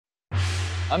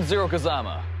I'm Zero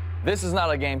Kazama. This is not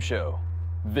a game show.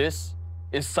 This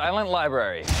is Silent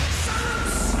Library.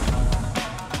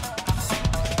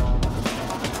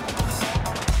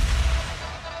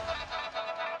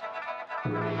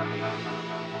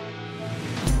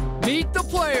 Meet the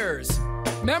players.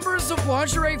 Members of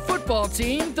lingerie football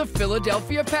team, the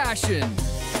Philadelphia Passion.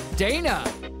 Dana.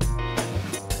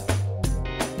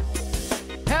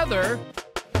 Heather.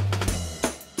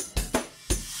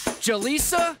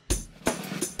 Jaleesa.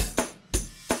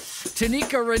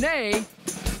 Tanika Renee.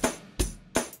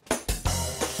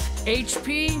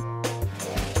 HP.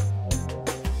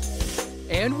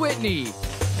 And Whitney.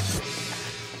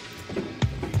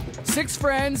 6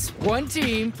 friends, 1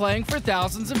 team, playing for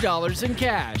thousands of dollars in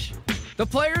cash. The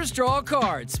players draw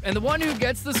cards, and the one who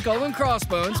gets the skull and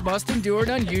crossbones must endure an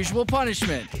unusual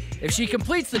punishment. If she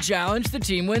completes the challenge, the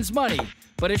team wins money.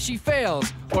 But if she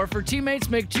fails, or if her teammates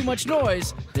make too much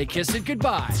noise, they kiss it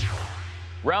goodbye.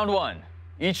 Round 1.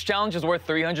 Each challenge is worth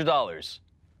 $300.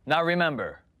 Now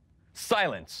remember,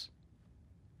 silence.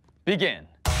 Begin.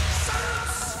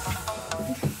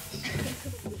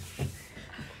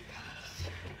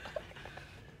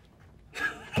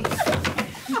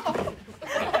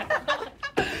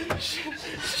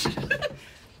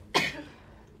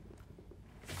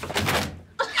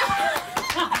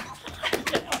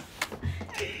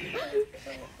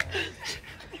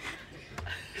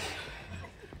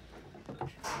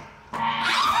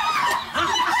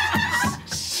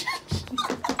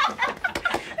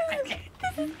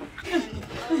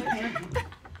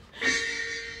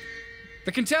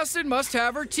 The contestant must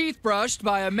have her teeth brushed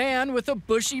by a man with a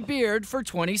bushy beard for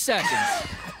 20 seconds.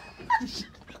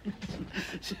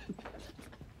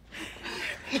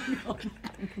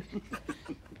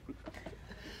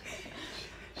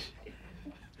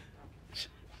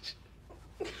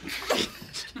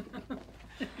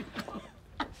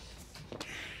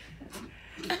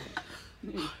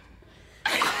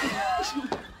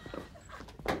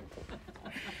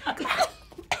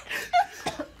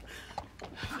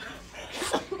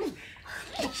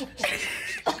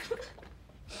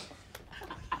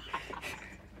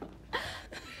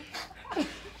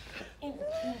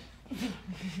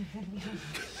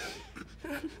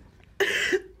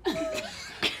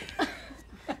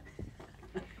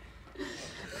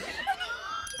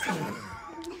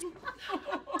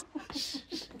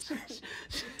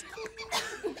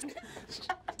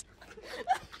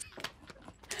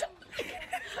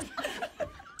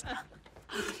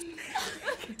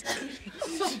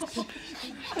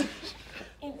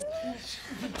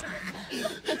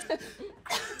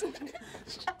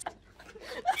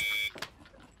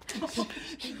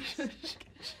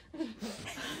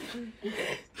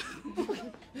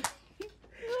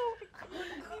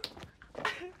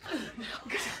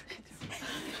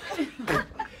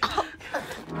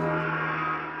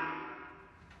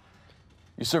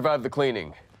 You survived the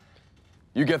cleaning.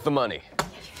 You get the money.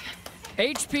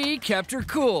 HP kept her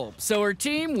cool, so her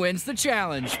team wins the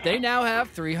challenge. They now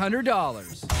have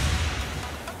 $300.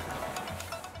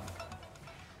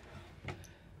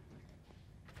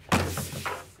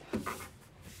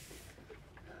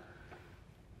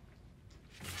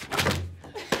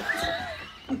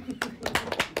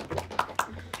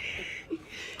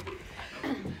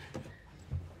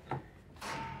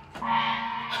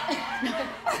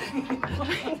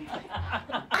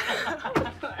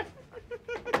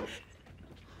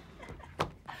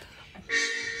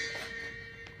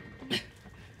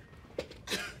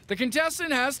 The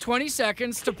contestant has 20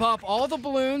 seconds to pop all the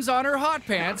balloons on her hot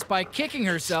pants by kicking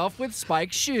herself with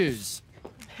spiked shoes.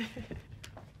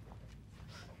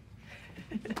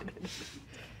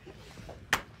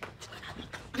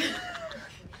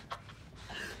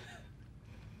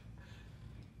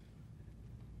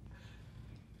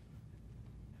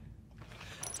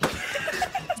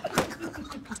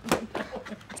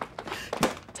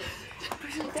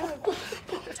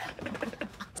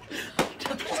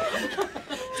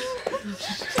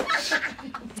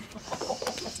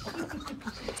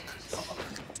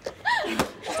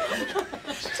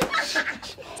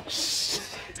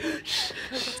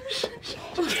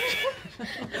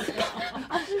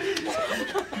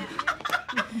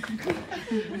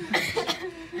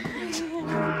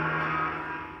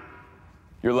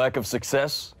 Your lack of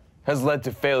success has led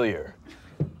to failure.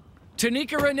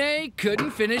 Tanika Renee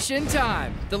couldn't finish in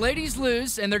time. The ladies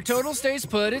lose, and their total stays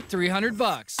put at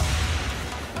 $300.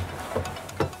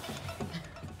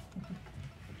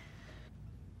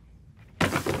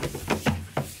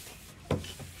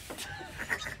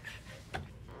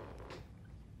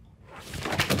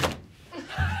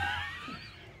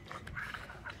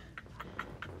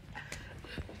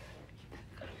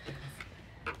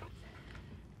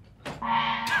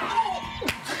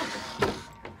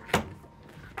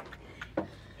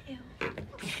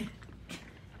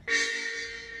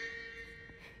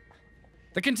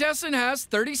 The contestant has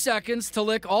 30 seconds to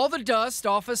lick all the dust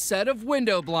off a set of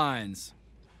window blinds.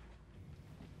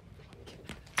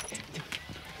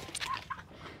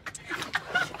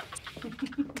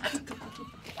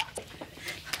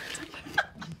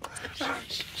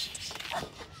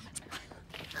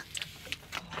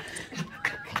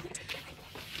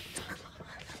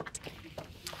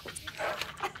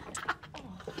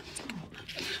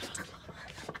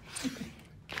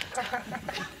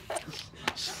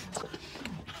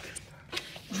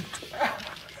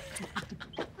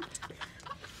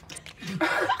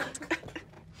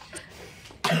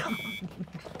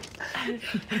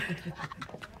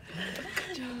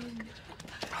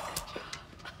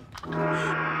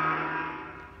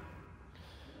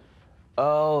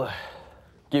 I'll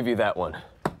give you that one.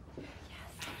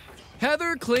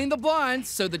 Heather cleaned the blinds,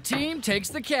 so the team takes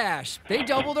the cash. They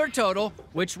double their total,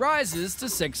 which rises to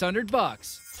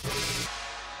 $600.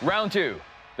 Round 2.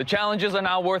 The challenges are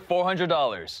now worth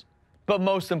 $400. But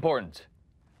most important,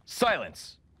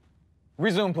 silence.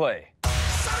 Resume play.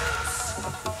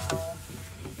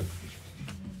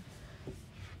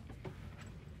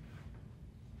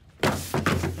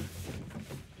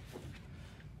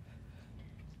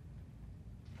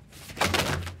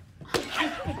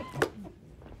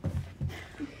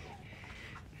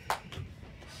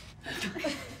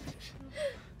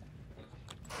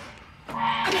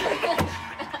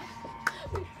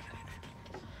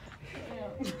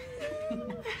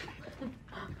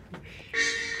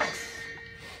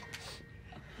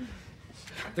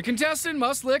 The contestant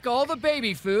must lick all the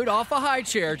baby food off a high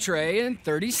chair tray in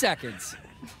 30 seconds.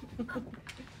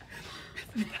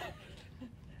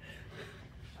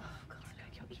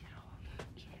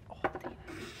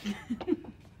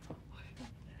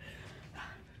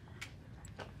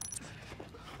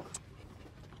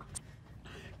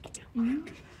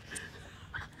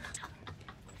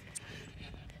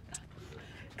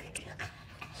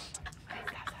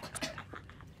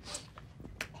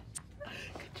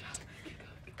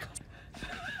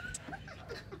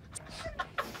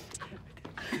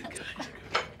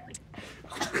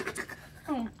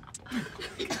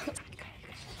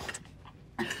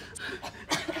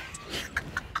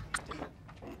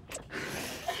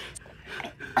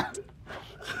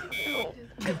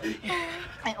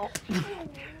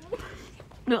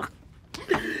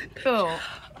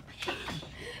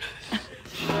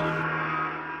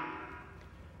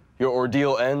 Your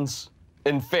ordeal ends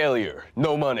in failure,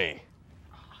 no money.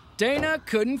 Dana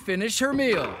couldn't finish her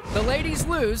meal. The ladies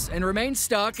lose and remain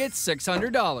stuck at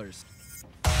 $600.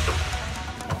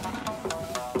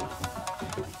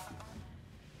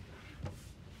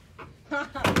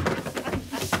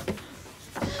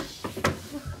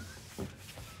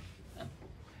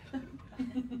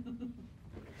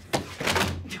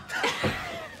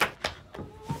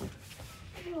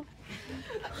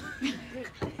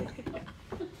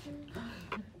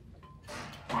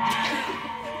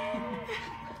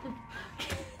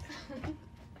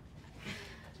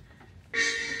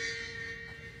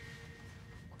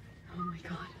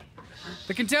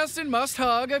 The contestant must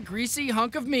hug a greasy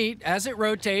hunk of meat as it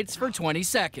rotates for 20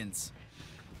 seconds.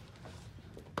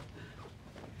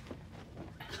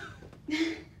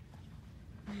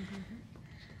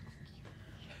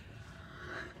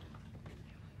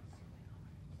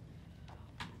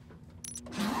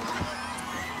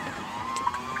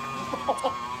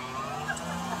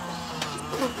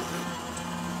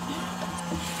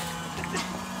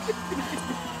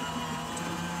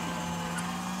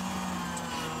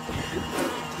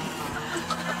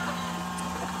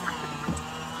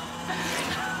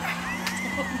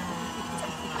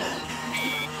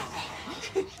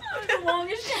 The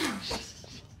longest time.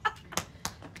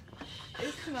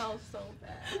 It smells so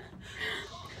bad.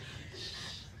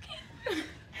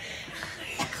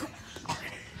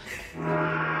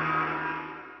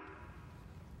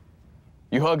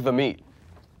 You hug the meat.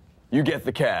 You get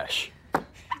the cash.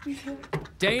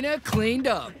 Dana cleaned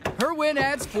up. Her win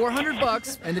adds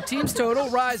 $400 and the team's total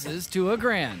rises to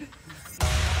 $1,000.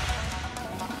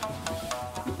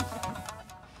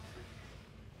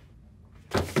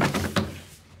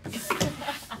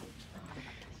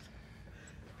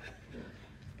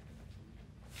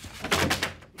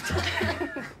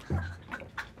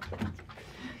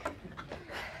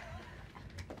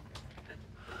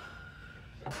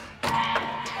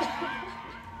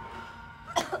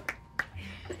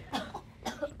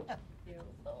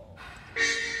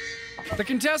 The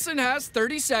contestant has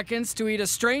 30 seconds to eat a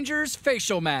stranger's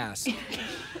facial mask.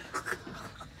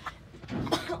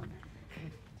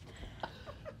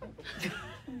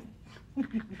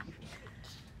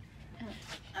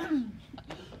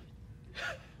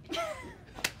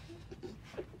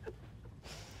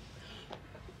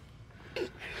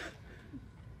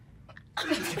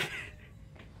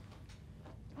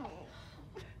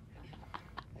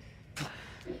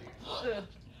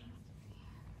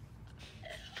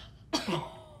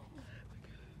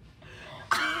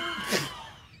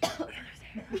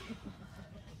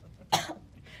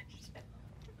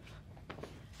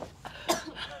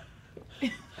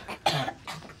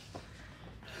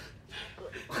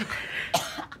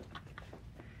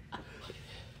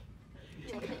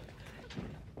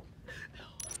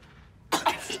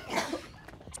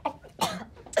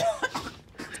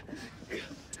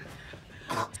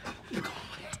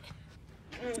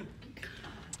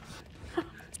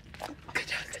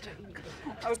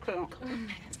 Okay.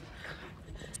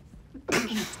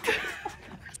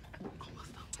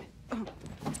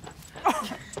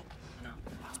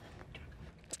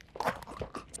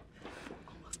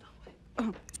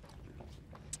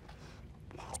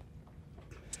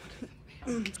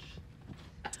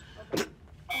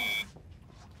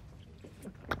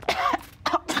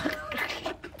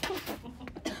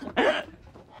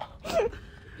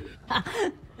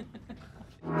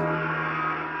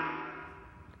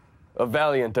 A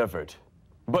valiant effort,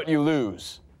 but you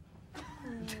lose.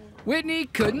 Whitney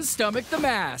couldn't stomach the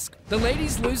mask. The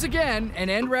ladies lose again and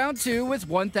end round 2 with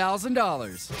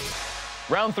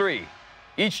 $1,000. Round 3.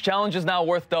 Each challenge is now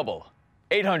worth double,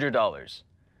 $800.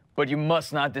 But you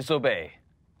must not disobey.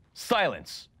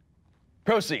 Silence.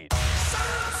 Proceed.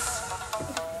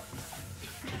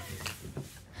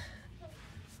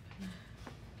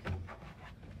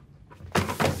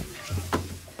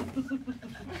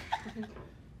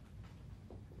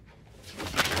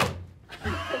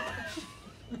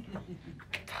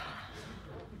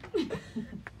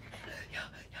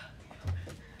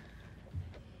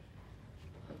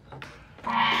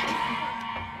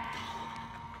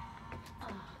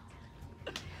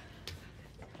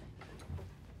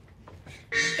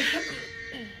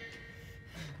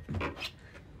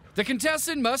 The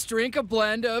contestant must drink a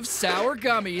blend of sour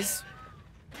gummies,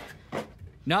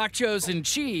 nachos and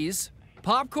cheese,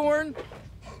 popcorn,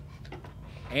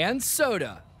 and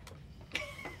soda.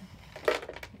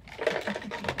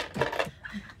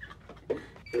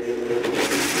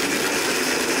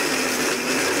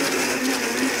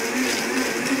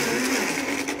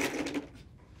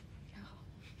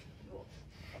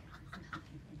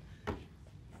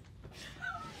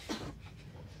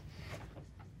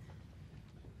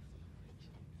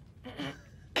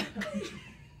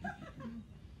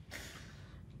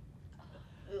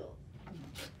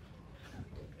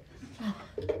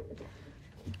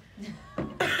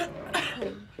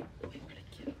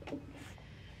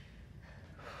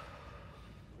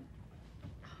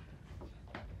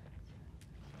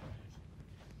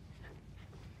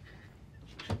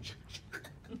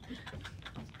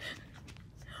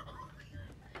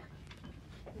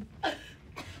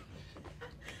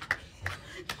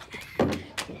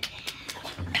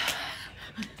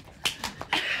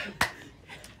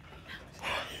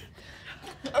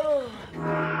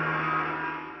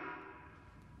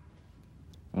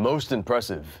 Most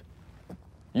impressive.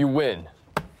 You win.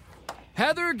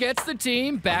 Heather gets the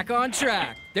team back on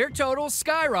track. Their total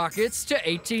skyrockets to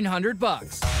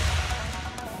 $1,800.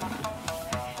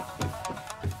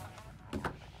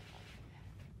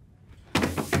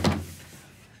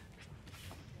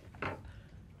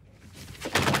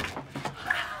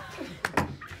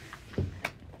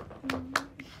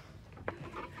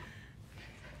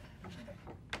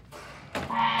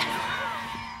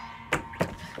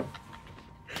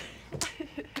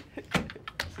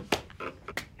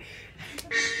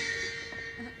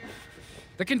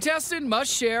 The contestant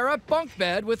must share a bunk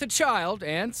bed with a child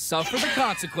and suffer the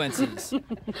consequences.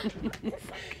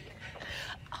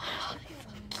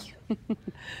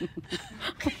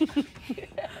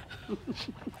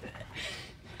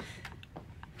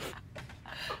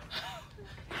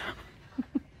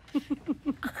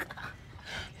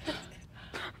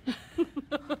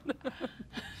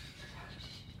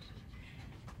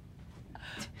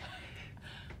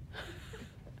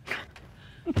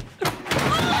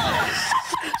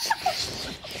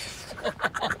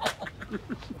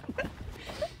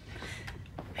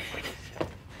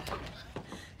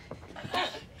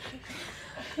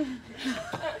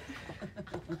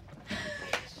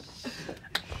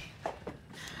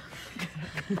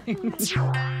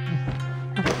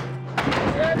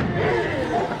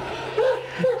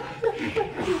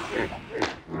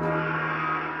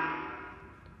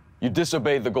 You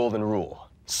disobeyed the golden rule.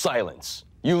 Silence.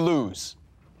 You lose.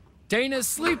 Dana's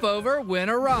sleepover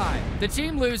went awry. The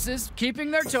team loses,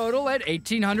 keeping their total at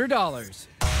 $1,800.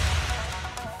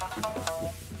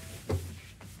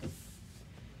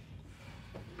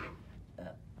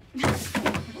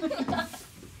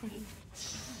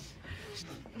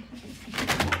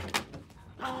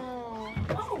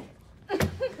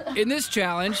 In this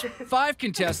challenge, 5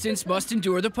 contestants must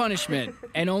endure the punishment,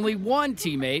 and only 1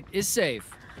 teammate is safe.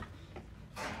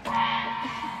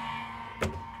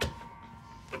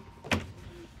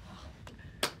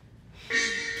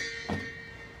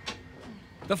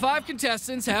 The 5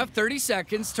 contestants have 30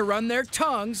 seconds to run their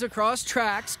tongues across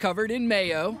tracks covered in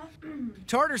mayo,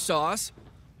 tartar sauce,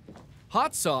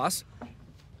 hot sauce,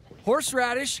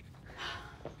 horseradish,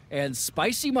 and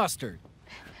spicy mustard.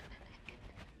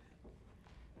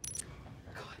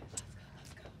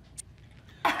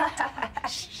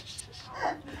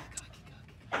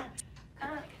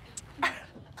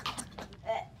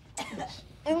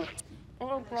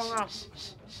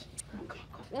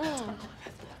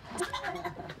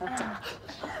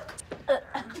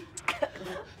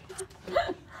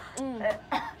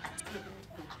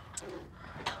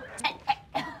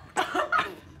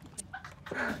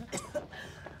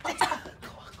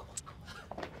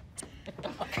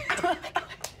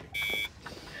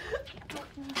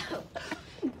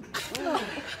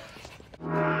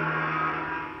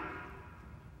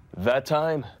 That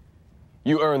time,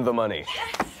 you earned the money.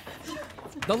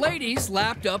 The ladies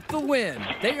lapped up the win.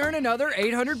 They earn another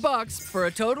 $800 for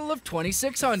a total of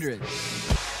 $2,600.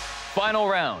 Final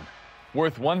round,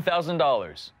 worth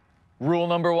 $1,000. Rule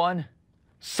number 1,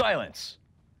 silence.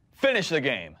 Finish the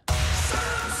game.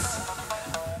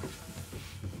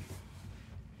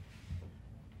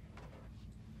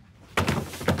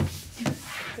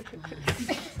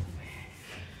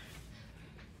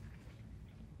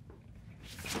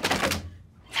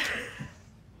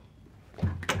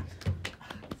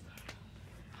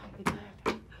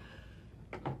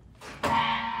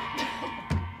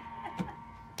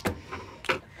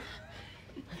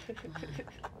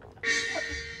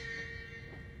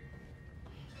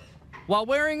 While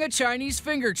wearing a Chinese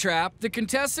finger trap, the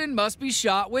contestant must be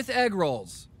shot with egg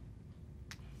rolls.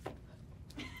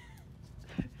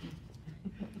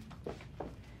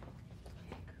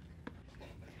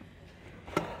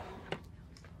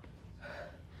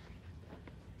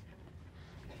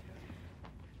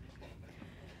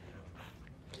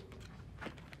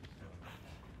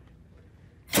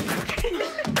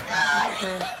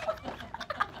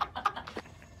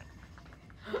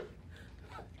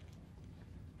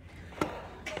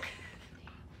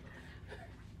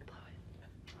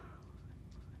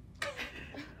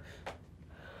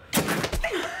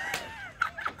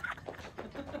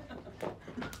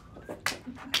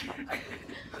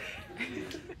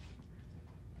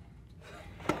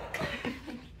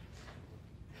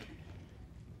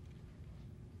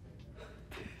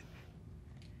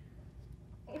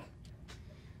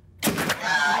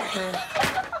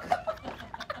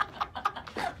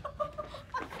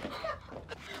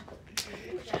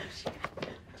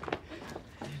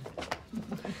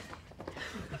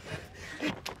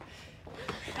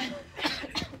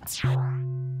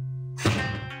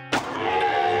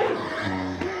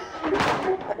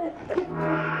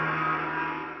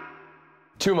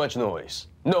 Too much noise.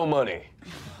 No money.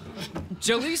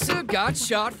 Jaleesa got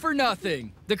shot for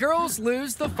nothing. The girls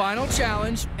lose the final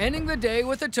challenge, ending the day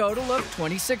with a total of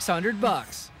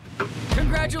 $2,600.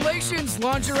 Congratulations,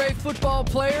 lingerie football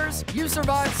players. You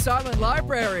survived Silent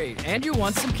Library, and you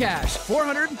won some cash,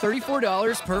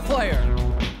 $434 per player.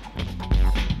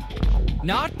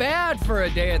 Not bad for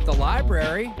a day at the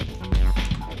library.